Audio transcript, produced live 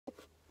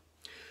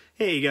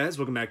Hey guys,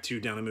 welcome back to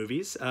Down the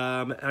Movies.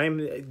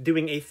 I'm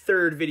doing a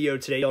third video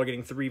today. Y'all are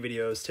getting 3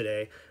 videos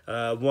today.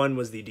 One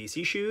was the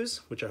DC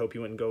shoes, which I hope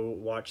you went and go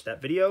watch that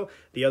video.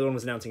 The other one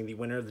was announcing the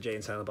winner of the Jay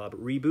and Silent Bob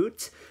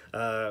reboot,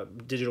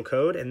 digital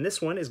code. And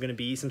this one is going to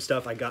be some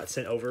stuff I got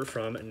sent over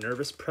from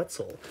Nervous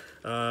Pretzel.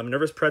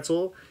 Nervous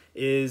Pretzel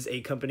is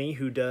a company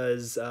who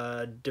does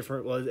it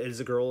is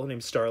a girl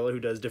named Starla who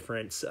does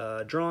different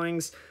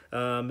drawings.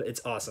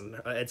 It's awesome.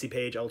 Etsy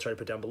page I'll try to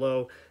put down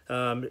below.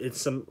 It's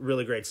some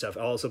really great stuff.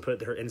 I'll also put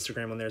her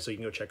Instagram on there so you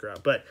can go check her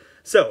out. But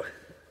so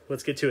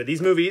let's get to it.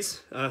 These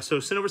movies, so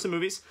send over some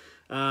movies.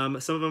 Some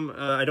of them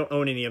I don't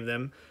own any of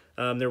them.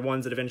 They're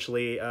ones that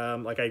eventually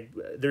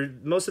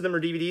most of them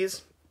are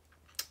DVDs.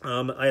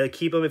 I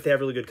keep them if they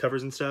have really good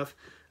covers and stuff.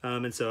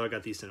 And so I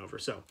got these sent over.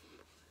 So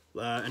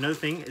another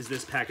thing is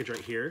this package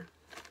right here,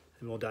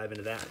 and we'll dive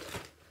into that.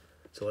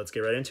 So let's get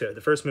right into it.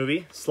 The first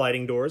movie,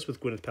 Sliding Doors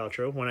with Gwyneth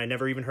Paltrow, one I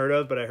never even heard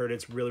of, but I heard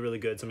it's really, really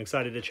good, so I'm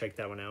excited to check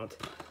that one out.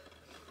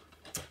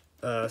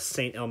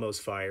 St. Elmo's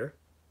Fire,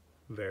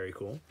 very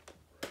cool.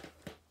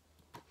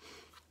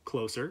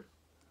 Closer,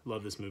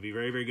 love this movie,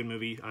 very, very good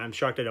movie. I'm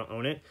shocked I don't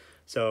own it,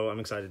 so I'm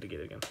excited to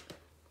get it again.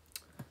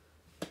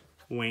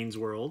 Wayne's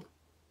World.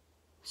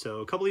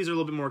 So a couple of these are a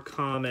little bit more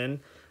common,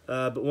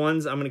 but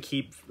ones I'm going to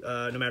keep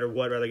no matter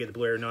what, whether I get the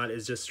Blu-ray or not,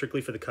 is just strictly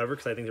for the cover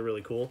because I think they're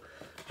really cool,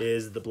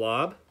 is The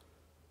Blob.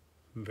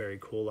 Very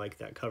cool, like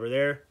that cover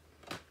there.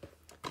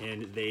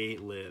 And They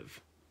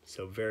Live.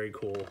 So very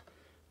cool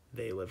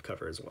They Live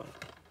cover as well.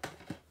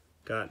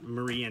 Got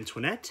Marie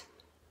Antoinette.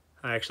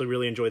 I actually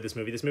really enjoyed this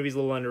movie. This movie's a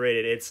little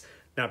underrated. It's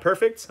not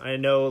perfect. I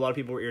know a lot of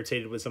people were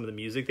irritated with some of the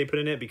music they put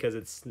in it because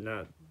it's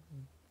not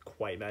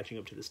quite matching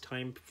up to this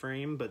time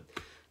frame, but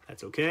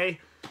that's okay.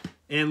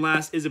 And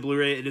last is a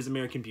Blu-ray. It is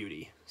American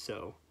Beauty.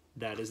 So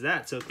that is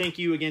that. So thank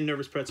you again,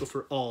 Nervous Pretzel,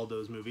 for all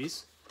those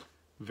movies.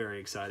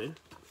 Very excited.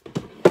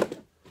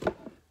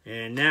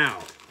 And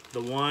now,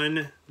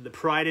 the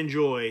pride and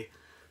joy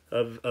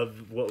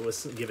of what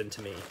was given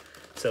to me.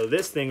 So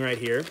this thing right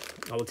here,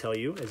 I will tell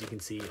you, as you can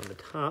see on the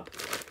top,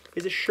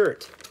 is a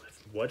shirt.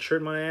 What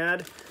shirt might I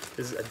add?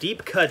 This is a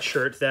deep cut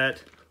shirt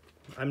that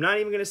I'm not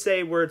even going to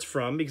say where it's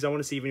from because I want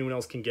to see if anyone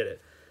else can get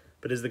it.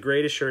 But it's the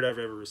greatest shirt I've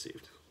ever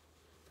received.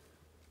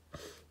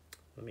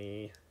 Let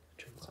me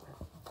check this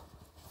out.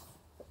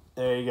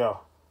 There you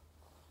go.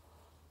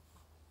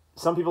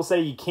 Some people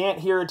say you can't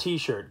hear a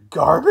t-shirt.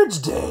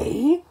 Garbage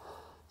Day?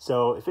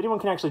 So if anyone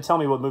can actually tell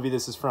me what movie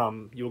this is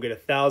from, you will get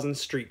 1,000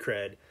 street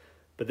cred.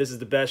 But this is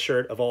the best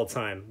shirt of all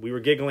time. We were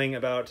giggling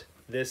about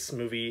this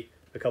movie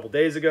a couple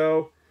days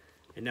ago,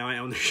 and now I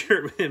own the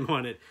shirt with him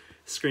on it,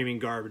 screaming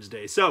Garbage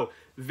Day. So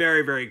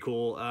very, very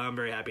cool. I'm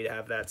very happy to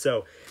have that.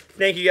 So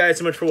thank you guys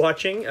so much for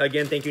watching.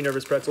 Again, thank you,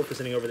 Nervous Pretzel, for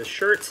sending over the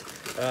shirt,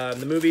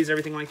 the movies,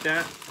 everything like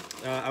that.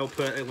 I will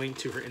put a link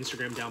to her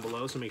Instagram down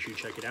below, so make sure you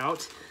check it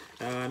out.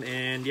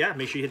 And yeah,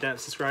 make sure you hit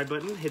that subscribe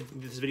button,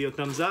 hit this video a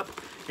thumbs up,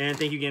 and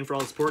thank you again for all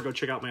the support. Go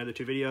check out my other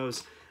 2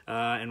 videos,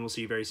 and we'll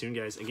see you very soon,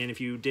 guys. Again,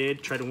 if you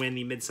did try to win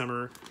the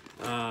Midsummer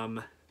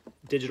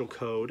digital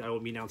code, I will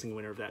be announcing the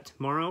winner of that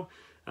tomorrow.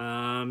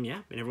 Yeah, and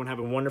everyone have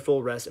a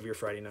wonderful rest of your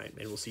Friday night,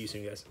 and we'll see you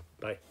soon, guys.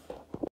 Bye.